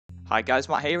Hi guys,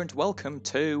 Matt here and welcome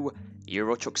to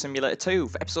Euro Truck Simulator 2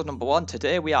 for episode number 1.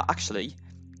 Today we are actually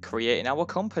creating our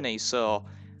company. So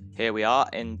here we are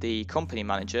in the company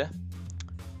manager,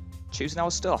 choosing our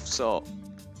stuff. So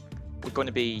we're going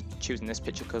to be choosing this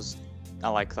picture because I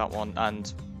like that one,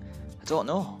 and I don't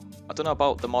know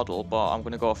about the model, but I'm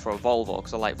going to go for a Volvo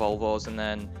because I like Volvos, and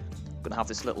then I'm going to have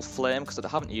this little flame because I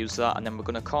haven't used that, and then we're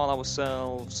going to call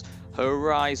ourselves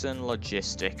Horizon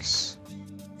Logistics.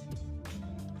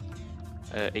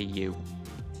 EU.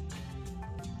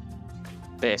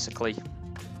 Basically,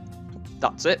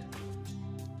 that's it.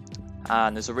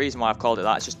 And there's a reason why I've called it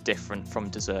that. It's just different from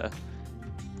Desert,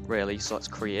 really. So let's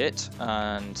create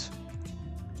and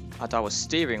add our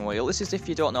steering wheel. This is if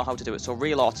you don't know how to do it. So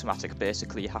real automatic,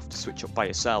 basically, you have to switch up by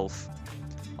yourself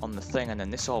on the thing, and then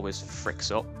this always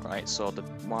fricks up, right? So the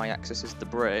Y-axis is the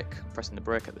brake. I'm pressing the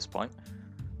brake at this point.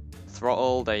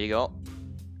 Throttle, there you go.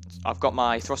 I've got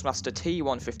my Thrustmaster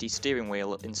T150 steering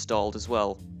wheel installed as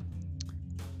well.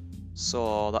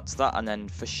 So that's that, and then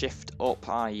for shift up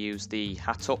I use the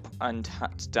hat up and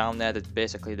hat down there. That's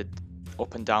basically the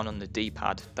up and down on the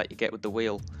D-pad that you get with the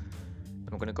wheel.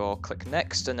 I'm going to go click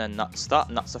next, and then that's that,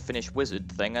 and that's the finished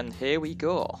wizard thing, and here we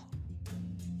go.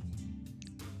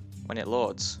 When it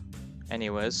loads.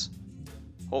 Anyways,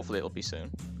 hopefully it'll be soon.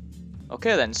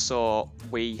 Okay then, so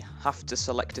we have to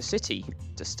select a city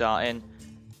to start in.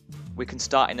 We can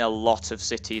start in a lot of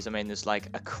cities. I mean, there's like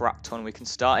a crap ton we can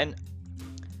start in.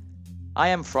 I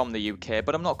am from the UK,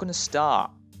 but I'm not going to start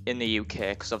in the UK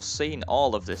because I've seen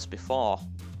all of this before.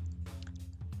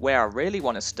 Where I really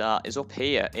want to start is up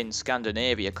here in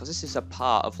Scandinavia, because this is a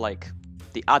part of like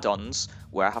the add-ons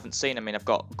where I haven't seen. I mean, I've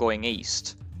got Going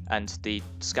East and the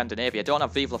Scandinavia. I don't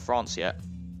have Vive la France yet,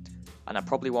 and I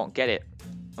probably won't get it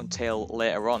until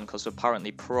later on because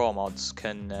apparently pro mods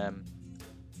can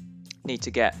need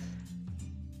to get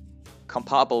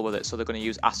compatible with it, so they're going to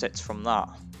use assets from that,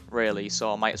 really,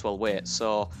 so I might as well wait.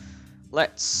 So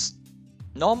let's,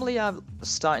 normally I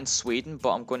start in Sweden,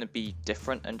 but I'm going to be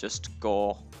different and just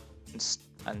go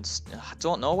and I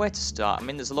don't know where to start. I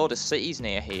mean, there's a load of cities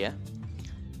near here.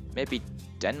 Maybe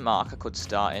Denmark I could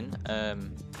start in.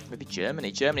 Maybe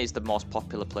Germany. Germany is the most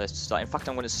popular place to start. In fact,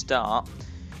 I'm going to start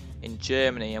in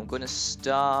Germany. I'm going to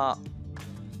start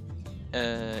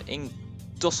in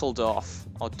Dusseldorf,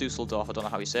 or Dusseldorf, I don't know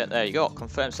how you say it. There you go,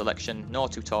 confirm selection, no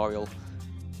tutorial,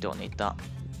 don't need that.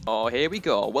 Oh, here we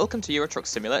go. Welcome to Euro Truck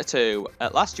Simulator 2.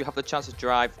 At last you have the chance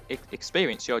to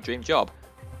experience your dream job.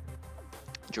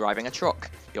 Driving a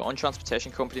truck. Your own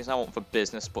transportation company is now open for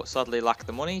business, but sadly lack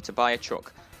the money to buy a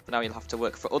truck. For now you'll have to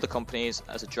work for other companies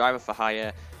as a driver for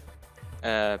hire.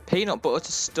 Peanut butter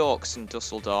to Stokes in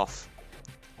Dusseldorf.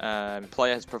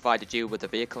 Employer has provided you with a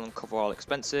vehicle and cover all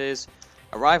expenses.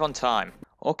 Arrive on time.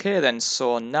 Okay then,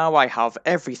 so now I have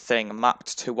everything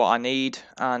mapped to what I need,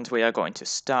 and we are going to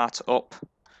start up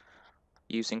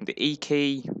using the E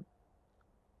key.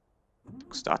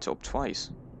 Start it up twice.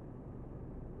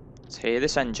 Let's hear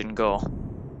this engine go.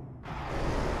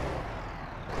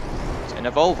 It's in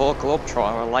a Volvo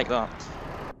Globetrotter, I like that.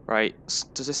 Right,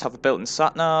 does this have a built-in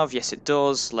sat-nav? Yes it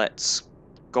does. Let's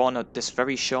go on this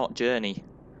very short journey.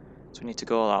 So we need to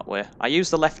go that way. I use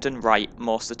the left and right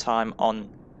most of the time on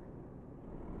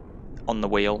the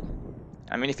wheel.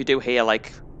 I mean, if you do hear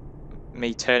like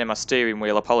me turning my steering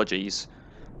wheel, apologies,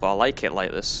 but I like it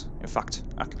like this. In fact,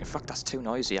 that's too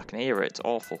noisy. I can hear it. It's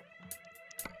awful.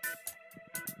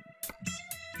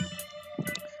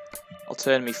 I'll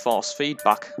turn my force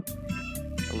feedback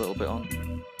a little bit on.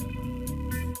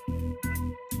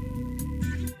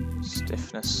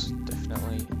 Stiffness,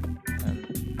 definitely.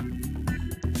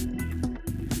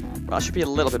 That should be a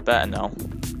little bit better now,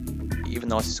 even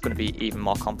though this is going to be even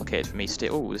more complicated for me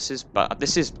still. Oh, this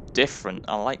is different.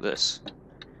 I like this.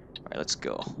 Right, let's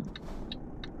go.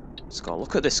 Let's go.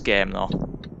 Look at this game though.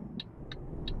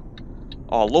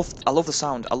 Oh, I love the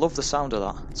sound. I love the sound of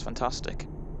that. It's fantastic.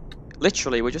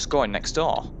 Literally, we're just going next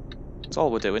door. That's all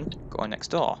we're doing. Going next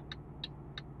door.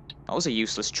 That was a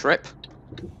useless trip.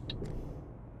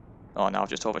 Oh, now I've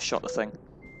just overshot the thing.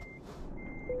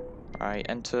 Right,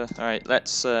 enter. Alright,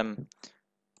 let's we're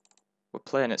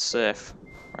playing it safe.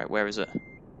 Right, where is it?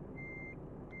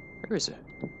 Where is it?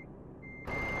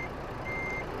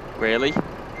 Really?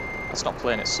 That's not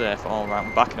playing it safe. Alright,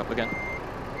 I'm backing up again.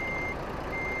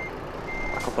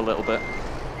 Back up a little bit.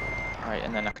 Right,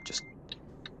 and then I could just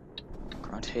go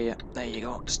around here. There you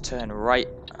go. Just turn right.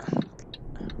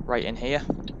 Right in here.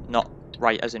 Not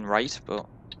right as in right, but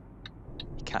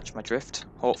you catch my drift,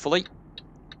 hopefully.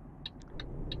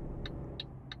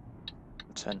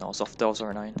 Turn those off, those are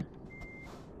annoying.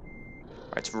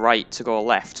 Right, it's right to go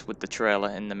left with the trailer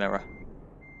in the mirror.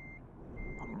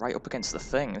 I'm right up against the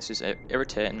thing. This is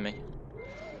irritating me.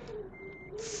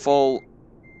 Full.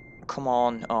 Come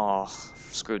on. Oh,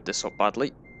 screwed this up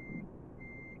badly.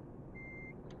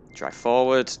 Drive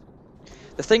forward.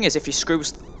 The thing is, if you screw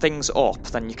things up,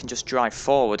 then you can just drive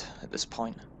forward at this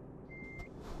point.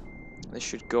 This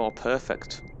should go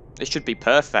perfect. This should be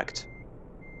perfect.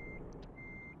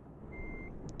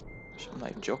 I'm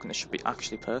not even joking, this should be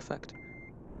actually perfect.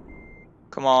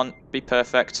 Come on, be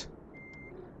perfect.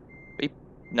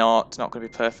 No, it's not going to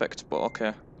be perfect, but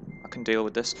okay. I can deal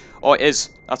with this. Oh, it is.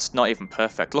 That's not even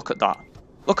perfect. Look at that.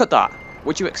 Look at that.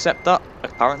 Would you accept that?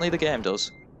 Apparently the game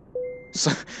does. So,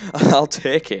 I'll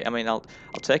take it. I mean, I'll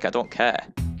take it. I don't care.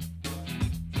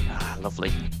 Ah,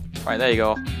 lovely. Right, there you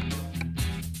go.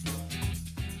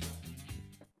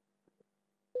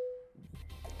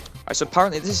 Right, so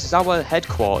apparently this is our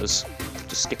headquarters.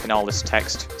 Just skipping all this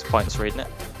text. It's pointless reading it.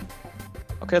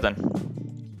 Okay then.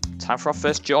 Time for our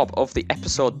first job of the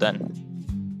episode then.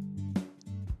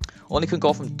 Only can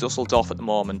go from Dusseldorf at the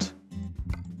moment.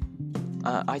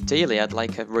 Ideally, I'd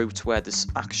like a route where there's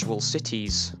actual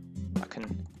cities.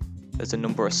 There's a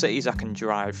number of cities I can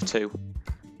drive to.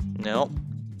 No.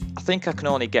 I think I can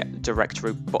only get direct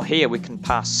route, but here we can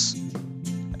pass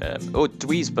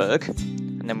Duisburg,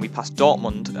 and then we pass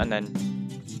Dortmund, and then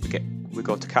we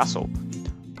go to Kassel.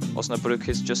 Osnabrück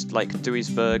is just like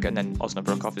Duisburg, and then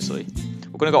Osnabrück, obviously.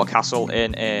 We're going to go to Kassel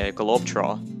in a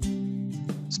Globetrotter.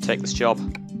 Let's take this job.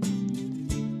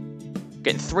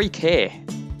 Getting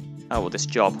 3k out of this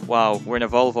job. Wow, we're in a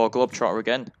Volvo Globetrotter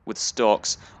again with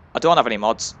Stokes. I don't have any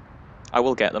mods. I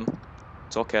will get them.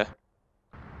 It's okay.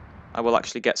 I will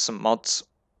actually get some mods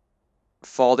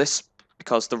for this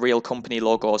because the real company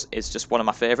logos is just one of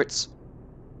my favourites.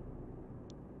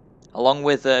 Along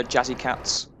with Jazzy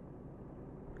Cat's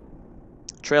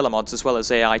trailer mods as well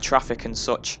as AI traffic and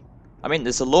such. I mean,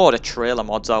 there's a load of trailer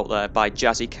mods out there by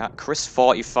Jazzy Cat,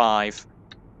 Chris45,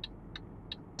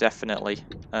 definitely,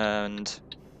 and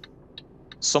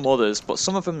some others, but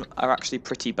some of them are actually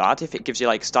pretty bad. If it gives you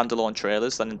like standalone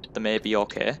trailers, then they may be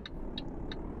okay.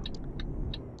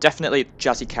 Definitely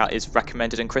Jazzy Cat is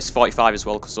recommended, and Chris45 as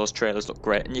well, because those trailers look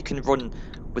great, and you can run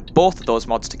with both of those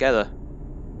mods together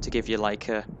to give you like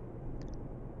a...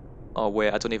 Oh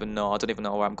wait, I don't even know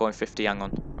where I'm going 50, hang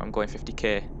on. I'm going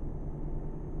 50k.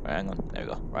 Right, hang on, there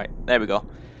we go. Right, there we go.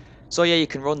 So yeah, you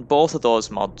can run both of those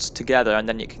mods together, and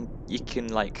then you can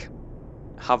like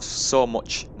have so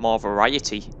much more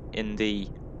variety in the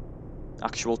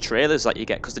actual trailers that you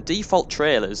get, because the default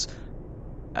trailers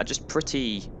are just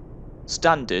pretty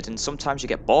standard, and sometimes you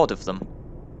get bored of them.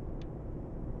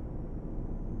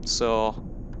 So,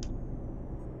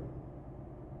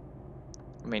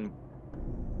 I mean,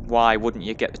 why wouldn't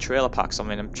you get the trailer packs? I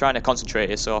mean, I'm trying to concentrate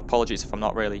here, so apologies if I'm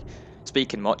not really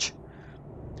speaking much,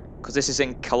 because this is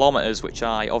in kilometers, which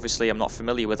I obviously am not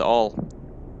familiar with at all.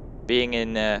 Being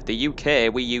in the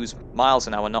UK, we use miles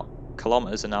an hour, not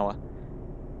kilometers an hour.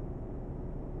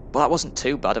 But that wasn't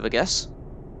too bad of a guess.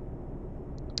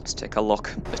 Let's take a look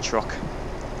at the truck.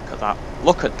 Look at that.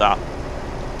 Look at that.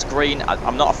 It's green.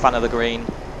 I'm not a fan of the green.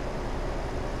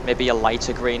 Maybe a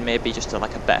lighter green, maybe just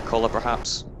like a better colour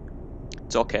perhaps.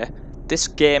 It's okay. This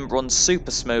game runs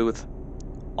super smooth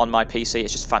on my PC.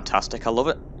 It's just fantastic. I love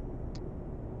it.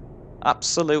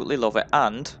 Absolutely love it.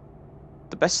 And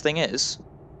the best thing is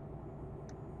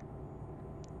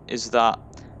that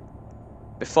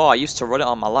before I used to run it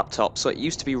on my laptop, so it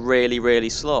used to be really, really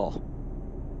slow.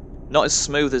 Not as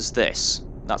smooth as this,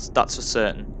 that's for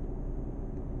certain.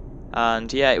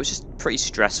 And yeah, it was just pretty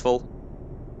stressful.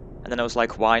 And then I was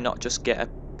like, why not just get a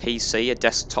PC, a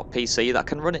desktop PC that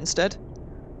can run it instead?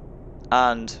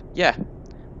 And yeah,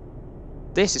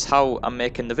 this is how I'm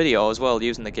making the video as well,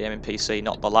 using the gaming PC,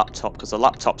 not the laptop, because the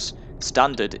laptop's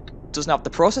standard. It doesn't have, the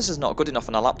processor's not good enough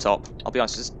on a laptop. I'll be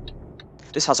honest,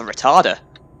 this has a retarder.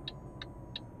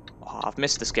 Oh, I've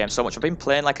missed this game so much. I've been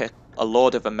playing like a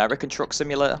load of American Truck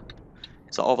Simulator.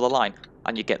 Is that over the line?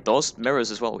 And you get those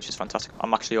mirrors as well, which is fantastic.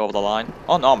 I'm actually over the line.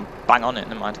 Oh no, I'm bang on it,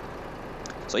 never mind.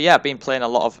 So yeah, I've been playing a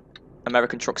lot of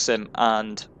American Truck Sim,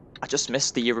 and I just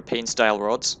miss the European style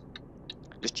roads.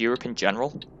 Just Europe in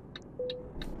general.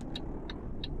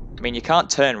 I mean, you can't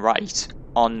turn right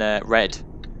on red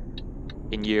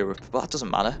in Europe, but that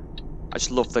doesn't matter. I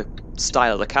just love the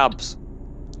style of the cabs,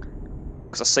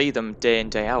 because I see them day in,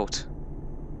 day out.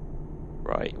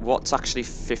 Right, what's actually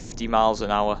 50 miles an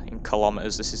hour in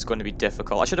kilometers? This is going to be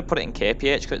difficult. I should have put it in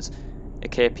kph, because it's a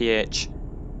kph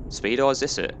speed, or is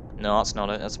this it? No, that's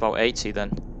not it. That's about 80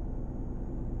 then.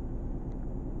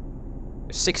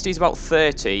 If 60 is about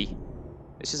 30,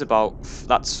 this is about,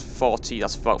 that's 40,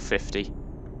 that's about 50.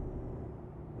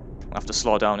 I'll have to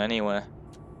slow down anyway.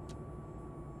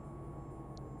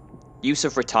 Use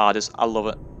of retarders, I love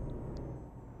it.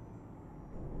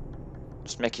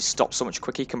 Just make you stop so much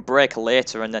quicker. You can brake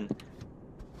later, and then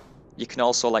you can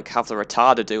also like have the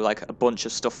retarder do like a bunch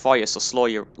of stuff for you, so slow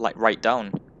you like right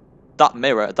down. That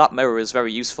mirror is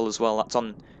very useful as well. That's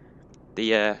on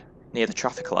the near the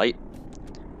traffic light.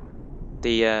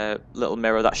 The little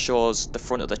mirror that shows the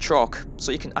front of the truck,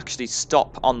 so you can actually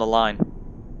stop on the line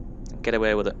and get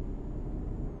away with it.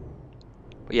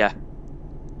 But yeah,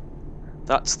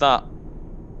 that's that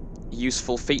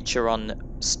useful feature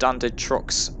on standard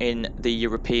trucks in the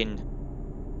European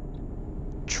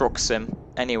truck sim.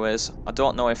 Anyways, I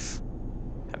don't know if,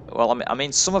 well, I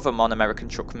mean some of them on American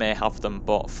Truck may have them,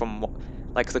 but from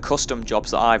like the custom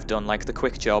jobs that I've done, like the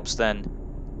quick jobs, then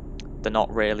they're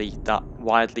not really that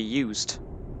widely used,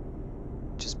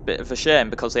 which is a bit of a shame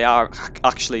because they are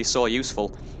actually so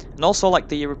useful. And also, like,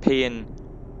 the European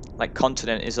like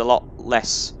continent is a lot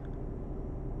less,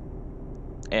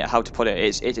 how to put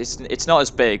it, it's not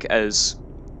as big as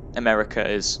America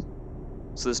is.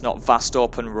 So there's not vast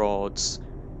open roads,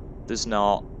 there's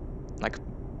not like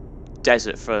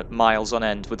desert for miles on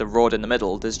end with a road in the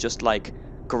middle. There's just like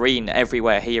green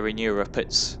everywhere here in Europe.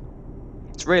 It's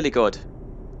really good,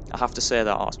 I have to say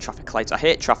that. Oh, traffic lights. I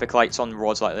hate traffic lights on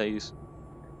roads like these.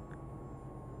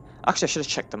 Actually, I should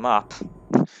have checked the map.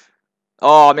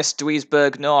 Oh, I missed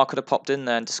Duisburg. No, I could have popped in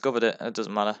there and discovered it. It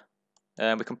doesn't matter.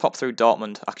 We can pop through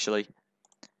Dortmund, actually.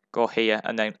 Go here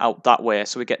and then out that way.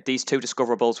 So we get these two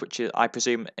discoverables, which I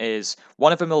presume is...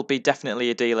 One of them will be definitely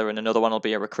a dealer and another one will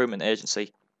be a recruitment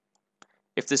agency.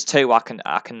 If there's two, I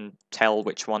can tell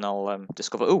which one I'll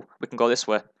discover. Ooh, we can go this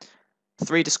way.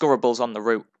 3 discoverables on the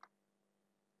route,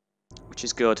 which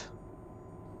is good.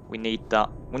 We need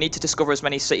that. We need to discover as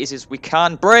many cities as we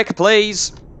can. Brake,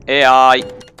 please! AI!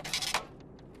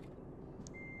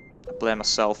 I blame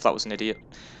myself. That was an idiot.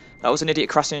 That was an idiot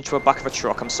crashing into the back of a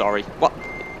truck. I'm sorry. What?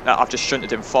 I've just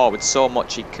shunted him forward so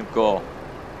much he can go.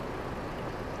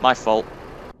 My fault.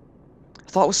 I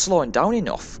thought I was slowing down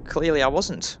enough. Clearly I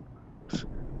wasn't.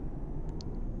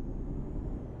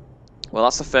 Well,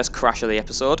 that's the first crash of the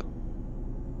episode.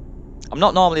 I'm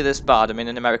not normally this bad. I mean,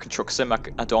 in American Truck Sim,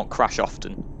 I don't crash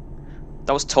often.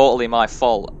 That was totally my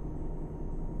fault.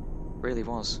 It really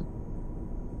was.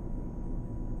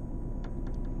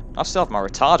 I still have my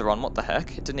retarder on. What the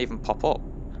heck? It didn't even pop up.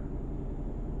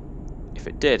 If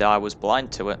it did, I was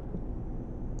blind to it.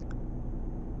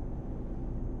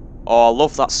 Oh, I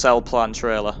love that cell plan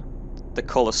trailer. The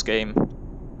colour scheme.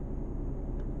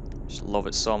 Just love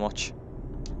it so much.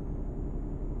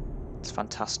 It's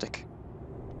fantastic.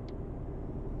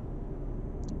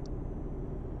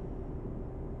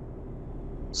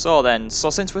 So then,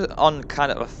 since we're on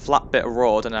kind of a flat bit of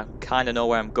road and I kind of know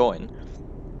where I'm going,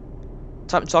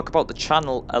 time to talk about the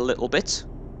channel a little bit.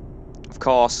 Of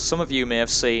course, some of you may have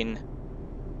seen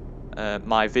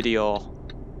my video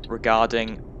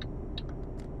regarding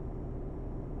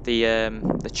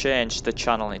the change to the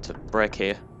channel. I need to break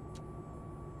here.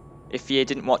 If you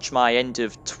didn't watch my end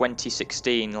of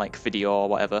 2016 like video or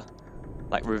whatever,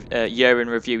 like year in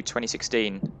review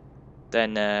 2016,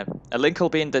 then a link will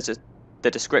be in the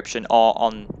description or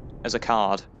on as a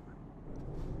card,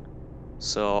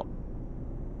 so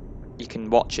you can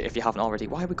watch it if you haven't already.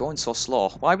 Why are we going so slow?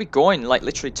 Why are we going like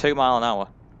literally 2 miles an hour?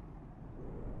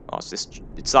 Oh,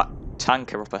 it's that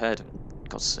tanker up ahead.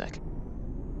 God's sake.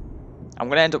 I'm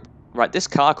gonna end up right. This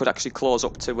car could actually close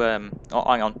up to oh,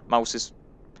 hang on, mouse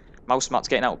mat's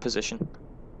getting out of position.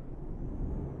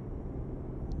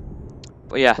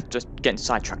 But yeah, just getting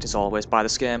sidetracked as always by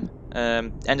this game.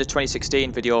 End of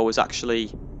 2016 video was actually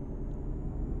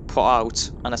put out,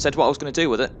 and I said what I was going to do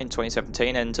with it in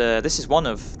 2017, and this is one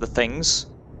of the things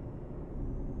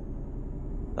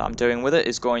that I'm doing with it,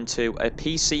 is going to a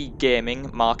PC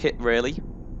gaming market, really.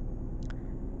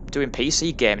 I'm doing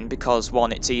PC gaming because,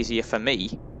 one, it's easier for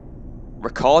me,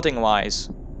 recording-wise.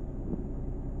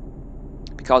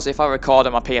 Because if I record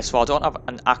on my PS4, I don't have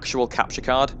an actual capture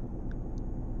card.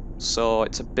 So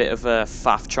it's a bit of a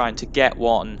faff trying to get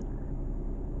one,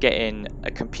 getting a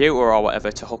computer or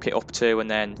whatever to hook it up to and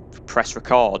then press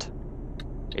record.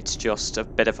 It's just a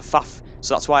bit of a faff.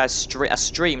 So that's why I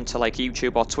stream to like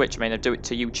YouTube or Twitch. I mean, I do it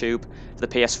to YouTube for the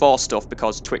PS4 stuff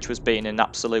because Twitch was being an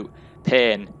absolute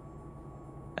pain.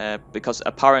 Because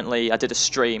apparently I did a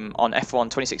stream on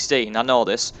F1 2016, I know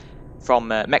this, from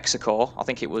Mexico. I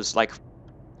think it was like,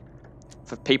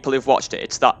 for people who've watched it,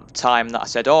 it's that time that I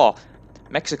said, oh,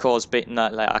 Mexico's beaten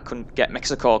that, like, I couldn't get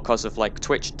Mexico because of like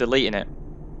Twitch deleting it.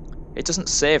 It doesn't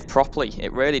save properly.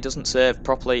 It really doesn't save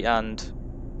properly, and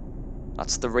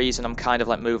that's the reason I'm kind of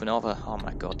like moving over. Oh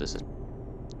my god, there's a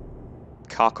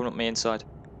car coming up me inside.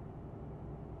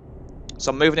 So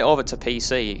I'm moving it over to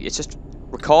PC. It's just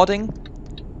recording.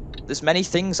 There's many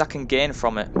things I can gain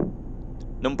from it.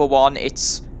 Number one,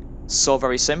 it's so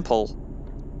very simple.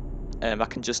 I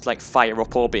can just like fire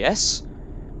up OBS,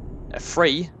 a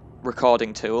free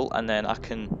recording tool, and then I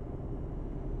can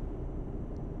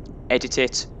edit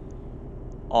it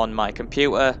on my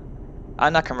computer,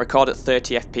 and I can record at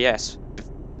 30 FPS.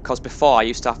 Because before I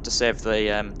used to have to save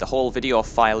the whole video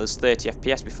file as 30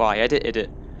 FPS before I edited it.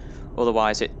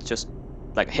 Otherwise, it just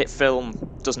like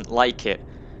HitFilm doesn't like it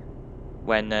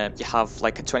when you have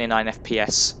like a 29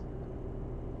 FPS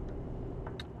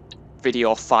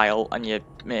video file and you're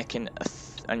making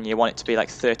and you want it to be like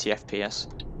 30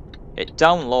 FPS. It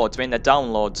downloads. I mean, the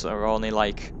downloads are only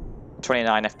like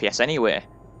 29 FPS anyway.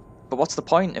 But what's the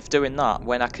point of doing that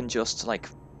when I can just like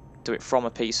do it from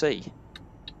a PC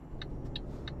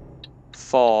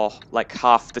for like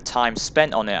half the time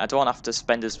spent on it? I don't have to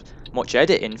spend as much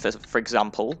editing, for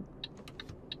example,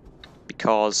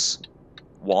 because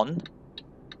one,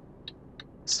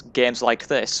 games like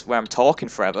this where I'm talking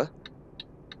forever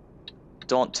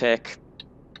don't take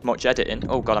much editing.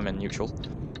 Oh god, I'm in neutral.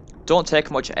 Don't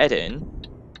take much editing,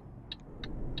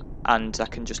 and I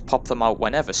can just pop them out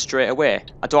whenever, straight away.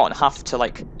 I don't have to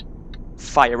like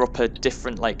fire up a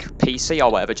different like PC or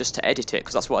whatever just to edit it,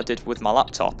 because that's what I did with my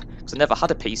laptop, because I never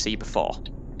had a PC before.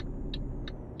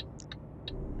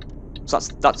 So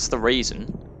that's the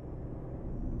reason.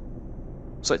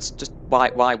 So it's just,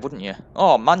 why wouldn't you?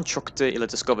 Oh, man truck dealer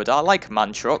discovered. I like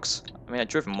man trucks. I mean, I've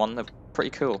driven one. They're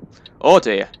pretty cool. Oh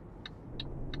dear.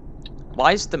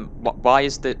 Why is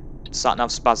the sat nav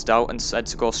spazzed out and said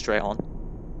to go straight on?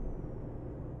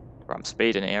 Right, I'm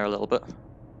speeding here a little bit.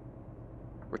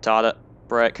 Retard it.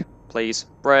 Brake, please.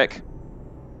 Brake.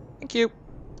 Thank you.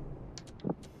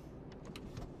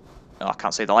 Oh, I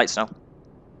can't see the lights now.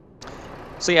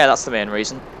 So yeah, that's the main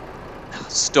reason.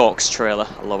 Stokes trailer,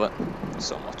 I love it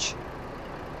so much.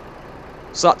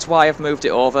 So that's why I've moved it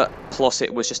over, plus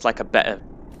it was just like a better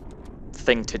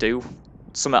thing to do.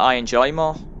 Something I enjoy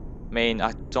more. I mean,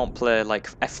 I don't play like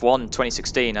F1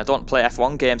 2016, I don't play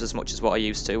F1 games as much as what I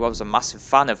used to. I was a massive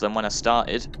fan of them when I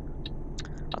started.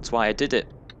 That's why I did it.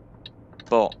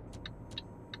 But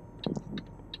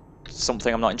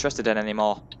something I'm not interested in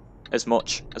anymore as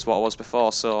much as what I was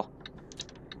before, so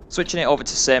switching it over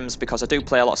to Sims, because I do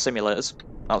play a lot of simulators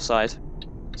outside,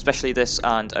 especially this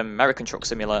and American Truck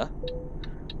Simulator.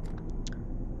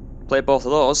 Play both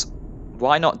of those.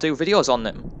 Why not do videos on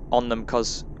them?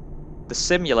 Because the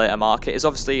simulator market is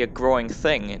obviously a growing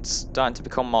thing. It's starting to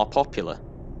become more popular.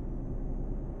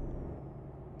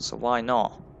 So why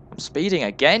not? I'm speeding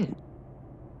again.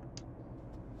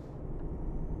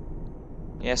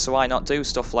 Yeah, so why not do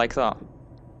stuff like that?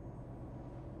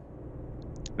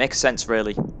 Makes sense,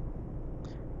 really.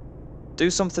 Do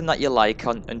something that you like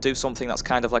and do something that's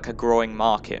kind of like a growing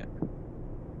market.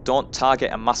 Don't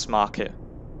target a mass market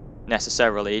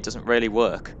necessarily. It doesn't really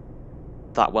work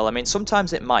that well. I mean,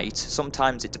 sometimes it might.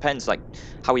 Sometimes it depends, like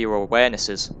how your awareness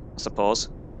is, I suppose.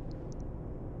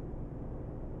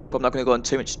 But I'm not going to go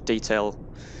into too much detail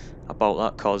about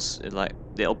that because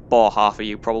it'll bore half of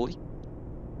you probably.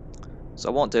 So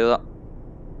I won't do that.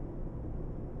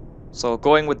 So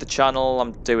going with the channel,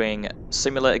 I'm doing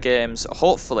simulator games.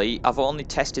 Hopefully, I've only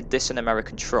tested this in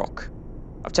American Truck.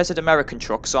 I've tested American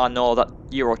Truck, so I know that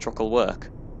Euro Truck will work.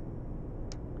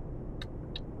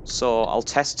 So I'll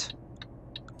test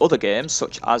other games,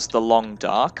 such as The Long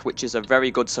Dark, which is a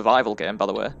very good survival game, by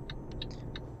the way.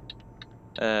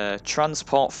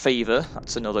 Transport Fever,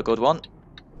 that's another good one.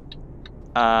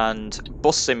 And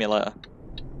Bus Simulator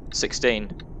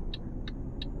 16.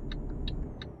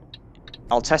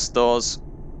 I'll test those,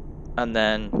 and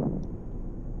then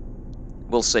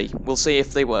we'll see. We'll see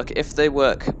if they work. If they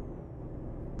work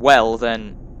well,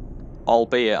 then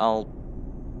albeit I'll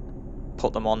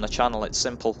put them on the channel. It's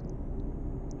simple.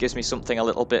 Gives me something a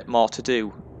little bit more to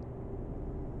do.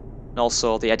 And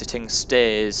also the editing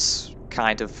stays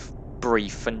kind of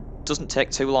brief and doesn't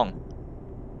take too long.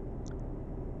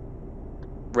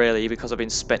 Really, because I've been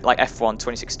spent like F1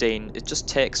 2016, it just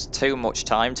takes too much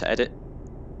time to edit.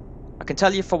 I can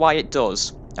tell you for why it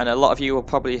does, and a lot of you will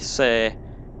probably say,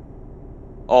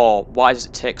 oh, why does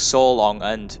it take so long?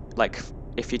 And like,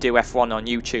 if you do F1 on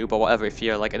YouTube or whatever, if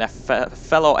you're like a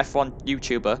fellow F1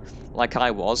 YouTuber like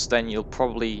I was, then you'll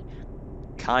probably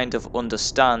kind of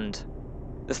understand.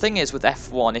 The thing is with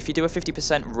F1, if you do a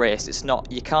 50% race, it's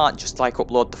not, you can't just like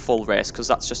upload the full race, because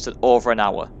that's just over an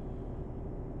hour.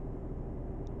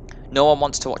 No one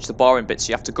wants to watch the boring bits.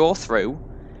 You have to go through,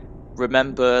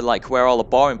 remember like where all the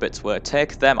boring bits were,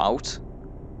 take them out,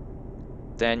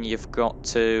 then you've got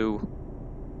to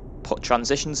put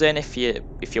transitions in if you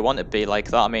want it to be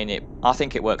like that. I mean, I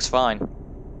think it works fine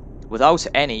without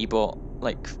any, but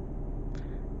like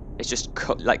it's just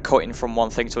cutting from one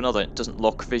thing to another. It doesn't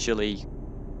look visually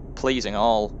pleasing at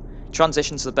all.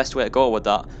 Transitions are the best way to go with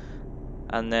that.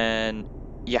 And then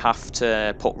you have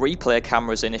to put replay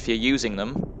cameras in if you're using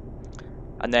them.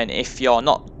 And then if you're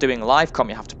not doing live com,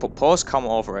 you have to put post com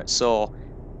over it. So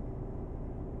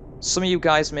some of you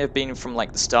guys may have been from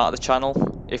like the start of the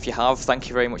channel. If you have, thank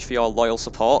you very much for your loyal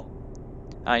support.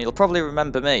 And you'll probably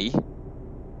remember me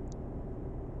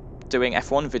doing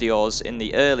F1 videos in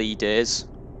the early days.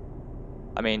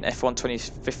 I mean, F1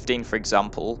 2015, for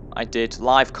example, I did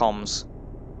live comms.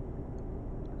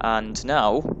 And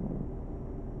now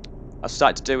I've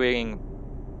started doing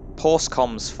post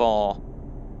comms for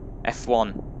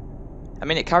F1. I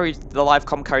mean, the live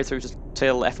com carried through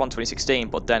till F1 2016,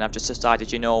 but then I've just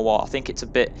decided, you know what, I think it's a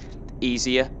bit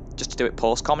easier just to do it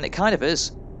post com, and it kind of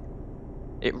is.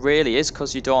 It really is,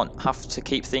 because you don't have to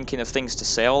keep thinking of things to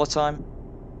say all the time.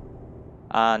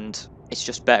 And it's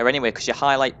just better anyway, because you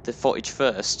highlight the footage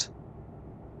first,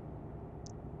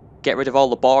 get rid of all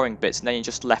the boring bits, and then you're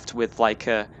just left with like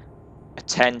a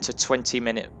 10 to 20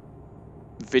 minute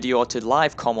video to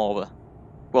live com over.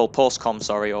 Well, post com,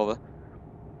 sorry, over.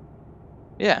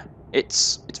 Yeah,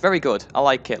 it's very good. I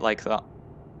like it like that.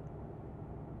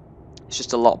 It's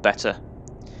just a lot better,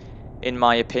 in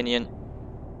my opinion.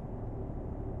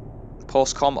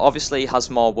 Post com obviously has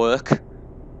more work,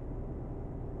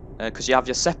 because you have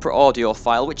your separate audio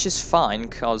file, which is fine,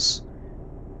 because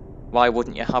why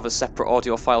wouldn't you have a separate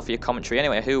audio file for your commentary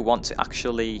anyway? Who wants it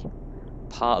actually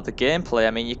part of the gameplay?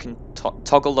 I mean, you can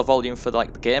toggle the volume for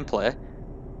like the gameplay,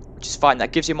 which is fine.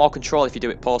 That gives you more control if you do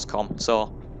it post-com.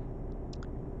 So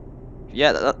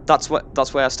yeah, that's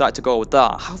where I started to go with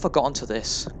that. How have I got onto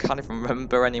this? Can't even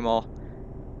remember anymore.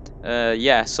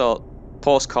 Yeah, so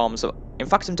post-coms. In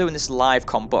fact, I'm doing this live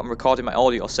com, but I'm recording my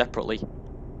audio separately,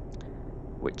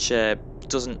 which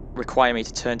doesn't require me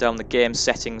to turn down the game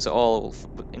settings at all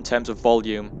in terms of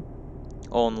volume.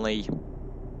 Only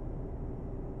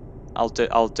I'll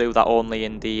do that only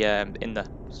in the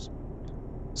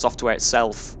software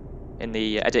itself, in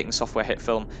the editing software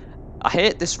HitFilm. I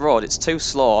hate this road. It's too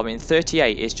slow. I mean,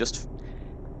 38 is just,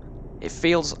 it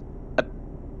feels a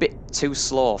bit too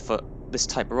slow for this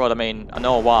type of road. I mean, I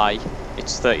know why.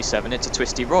 It's 37. It's a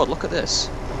twisty road. Look at this.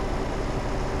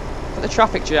 Look at the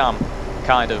traffic jam.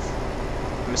 Kind of.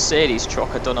 Mercedes truck,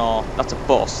 I don't know, that's a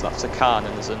bus, that's a car,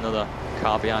 and there's another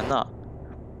car behind that.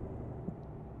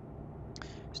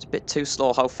 Just a bit too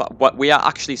slow. How far? We are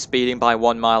actually speeding by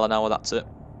 1 mile an hour, that's it.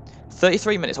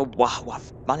 33 minutes, oh wow, how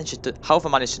have I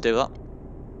managed to do that?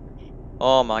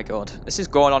 Oh my god, this is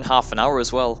going on half an hour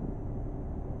as well.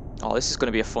 Oh, this is going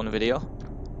to be a fun video.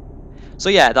 So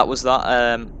yeah, that was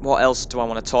that. What else do I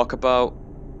want to talk about?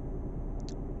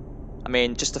 I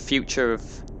mean, just the future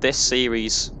of this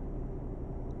series.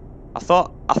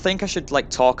 I think I should like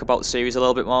talk about the series a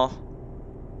little bit more.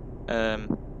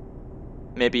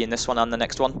 Maybe in this one and the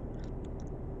next one.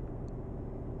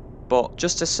 But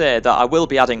just to say that I will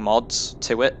be adding mods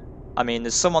to it. I mean,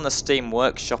 there's some on the Steam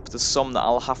Workshop. There's some that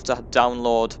I'll have to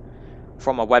download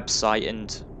from a website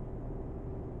and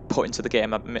put into the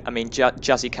game. I mean,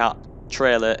 Jazzy Cat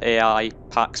trailer AI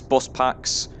packs, bus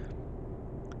packs,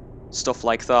 stuff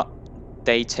like that.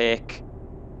 They take.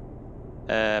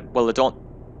 Well, they don't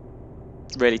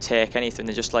really take anything.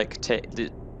 They just like you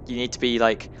need to be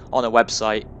like on a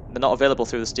website. They're not available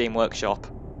through the Steam Workshop,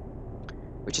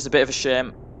 which is a bit of a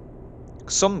shame.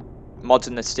 Some mods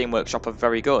in the Steam Workshop are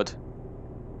very good,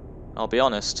 I'll be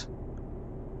honest,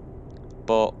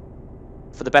 but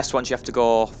for the best ones you have to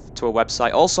go to a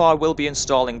website. Also, I will be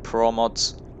installing pro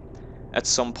mods at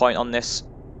some point on this,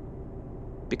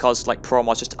 because like pro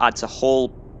mods just adds a whole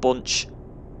bunch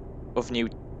of new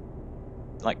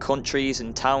like countries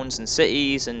and towns and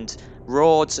cities and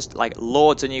roads, just like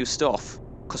loads of new stuff,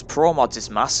 because pro mods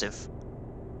is massive.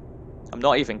 I'm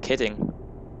not even kidding.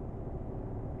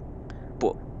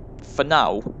 But for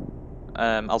now,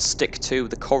 I'll stick to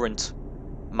the current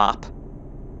map.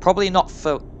 Probably not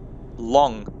for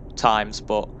long times,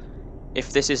 but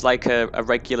if this is like a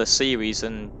regular series,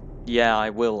 then yeah, I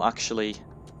will actually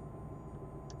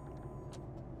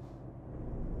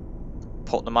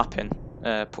put the map in,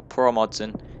 put pro mods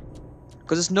in.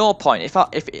 Because there's no point,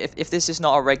 if this is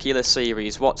not a regular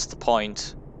series, what's the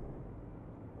point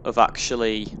of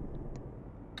actually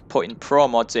putting pro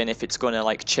mods in if it's going to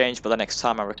like change by the next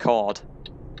time I record?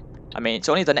 I mean, it's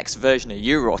only the next version of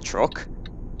Euro Truck,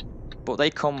 but they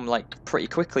come like pretty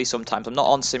quickly sometimes. I'm not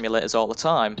on simulators all the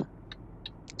time.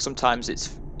 Sometimes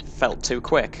it's felt too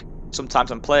quick.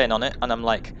 Sometimes I'm playing on it and I'm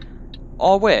like,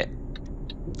 oh wait,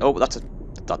 oh that's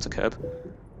a curb.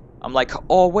 I'm like,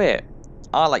 oh wait,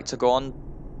 I like to go on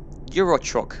Euro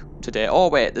Truck today. Oh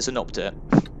wait, there's an update,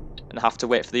 and I have to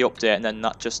wait for the update, and then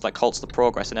that just like halts the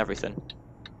progress and everything.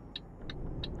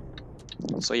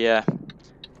 So yeah,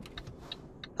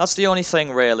 that's the only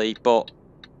thing really. But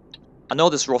I know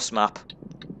this Rust map.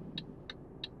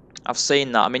 I've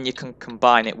seen that. I mean, you can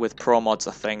combine it with pro mods,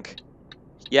 I think.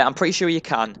 Yeah, I'm pretty sure you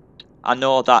can. I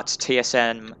know that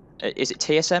TSM... Is it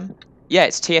TSM? Yeah,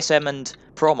 it's TSM and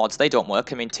pro mods. They don't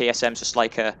work. I mean, TSM's just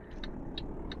like a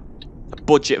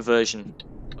budget version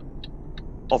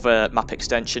of a map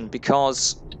extension,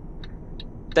 because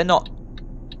they're not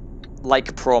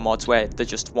like pro mods where they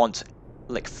just want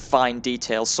like fine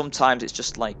details. Sometimes it's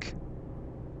just like...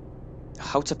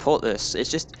 How to put this?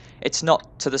 It's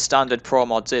not to the standard pro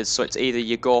mods is, so it's either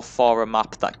you go for a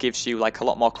map that gives you like a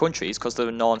lot more countries because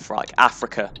they're known for like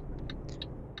Africa.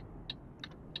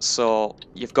 So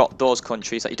you've got those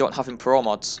countries that you don't have in pro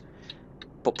mods.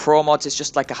 But pro mods is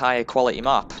just like a higher quality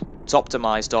map. It's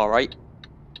optimized alright.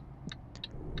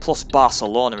 Plus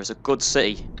Barcelona is a good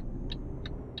city.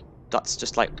 That's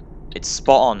just like, it's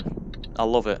spot on. I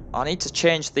love it. I need to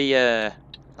change the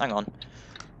hang on.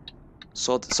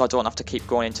 So I don't have to keep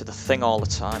going into the thing all the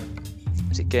time.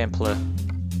 Is it gameplay?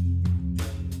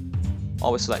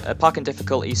 Always like parking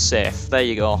difficulty safe. There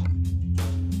you go.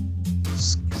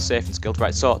 Safe and skilled.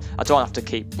 Right. So I don't have to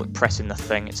keep pressing the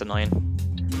thing. It's annoying.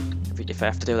 If I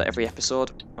have to do that every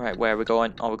episode. All right. Where are we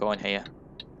going? Oh, we're going here.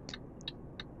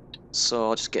 So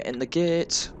I'll just get in the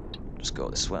gate. Just go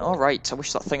this way. All right. I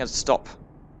wish that thing had stopped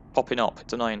popping up.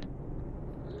 It's annoying.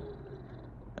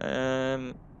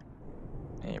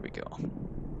 Here we go.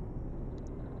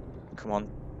 Come on.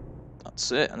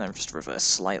 That's it. And then just reverse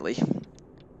slightly.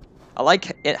 I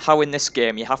like it how in this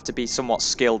game you have to be somewhat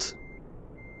skilled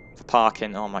for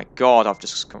parking. Oh my god, I've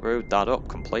just screwed that up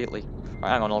completely.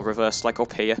 Right, hang on, I'll reverse like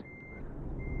up here.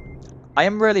 I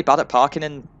am really bad at parking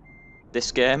in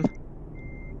this game.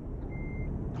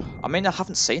 I mean, I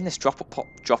haven't seen this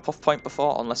drop-off point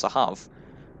before, unless I have.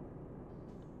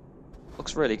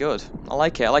 Looks really good. I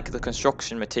like it. I like the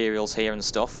construction materials here and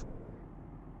stuff.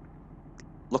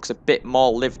 Looks a bit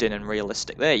more lived in and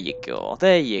realistic. There you go.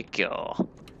 There you go.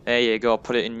 There you go.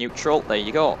 Put it in neutral. There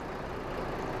you go.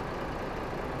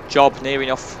 Job near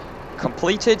enough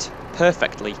completed.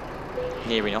 Perfectly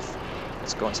near enough.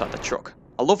 Let's go inside the truck.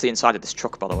 I love the inside of this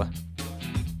truck, by the way.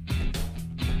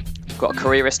 Got a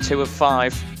careerist 2 of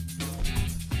 5.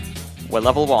 We're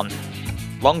level 1.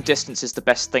 Long distance is the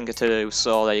best thing to do,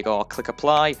 so there you go, I'll click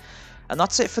apply. And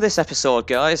that's it for this episode,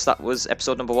 guys. That was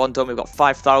episode number 1 done. We've got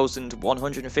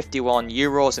 5,151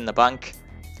 euros in the bank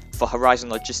for Horizon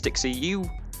Logistics EU.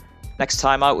 Next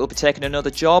time out, we'll be taking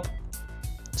another job.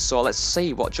 So let's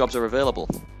see what jobs are available.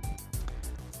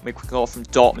 We can go from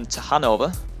Dortmund to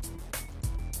Hanover.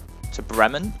 To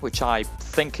Bremen, which I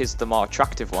think is the more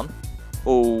attractive one.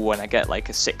 Oh, and I get like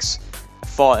a 6...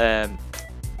 like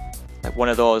one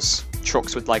of those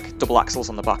trucks with like double axles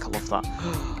on the back. I love that.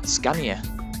 Scania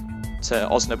to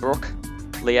Osnabrück,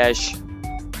 Liège.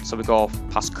 So we go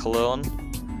past Cologne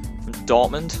from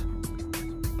Dortmund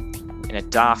in a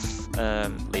DAF.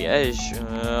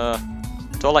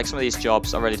 Liège. Don't like some of these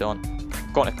jobs. I really don't.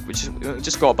 We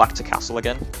just go back to Kassel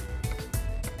again.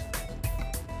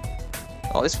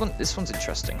 Oh, this one's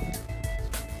interesting.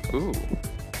 Ooh.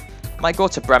 Might go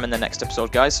to Bremen the next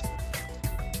episode, guys.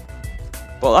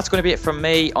 Well, that's going to be it from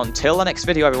me. Until the next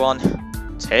video,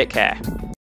 everyone. Take care.